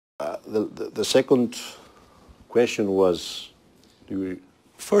The second question was,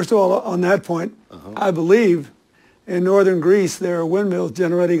 first of all, on that point, I believe in northern Greece there are windmills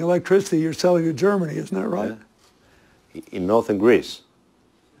generating electricity you're selling to Germany, isn't that right? Yeah. In northern Greece?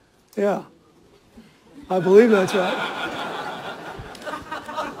 Yeah, I believe that's right.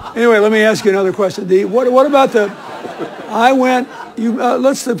 Anyway, let me ask you another question. What about the,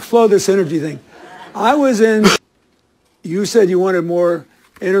 let's flow this energy thing. I was in, you said you wanted more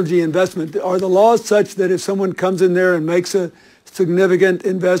energy investment. Are the laws such that if someone comes in there and makes a significant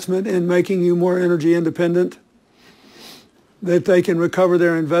investment in making you more energy independent, that they can recover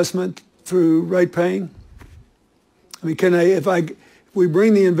their investment through rate paying? I mean, can they, if we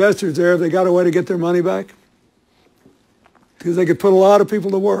bring the investors there, have they got a way to get their money back? Because they could put a lot of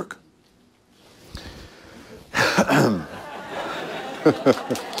people to work.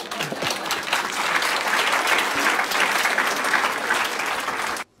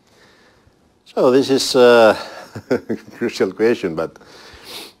 So this is a crucial question, but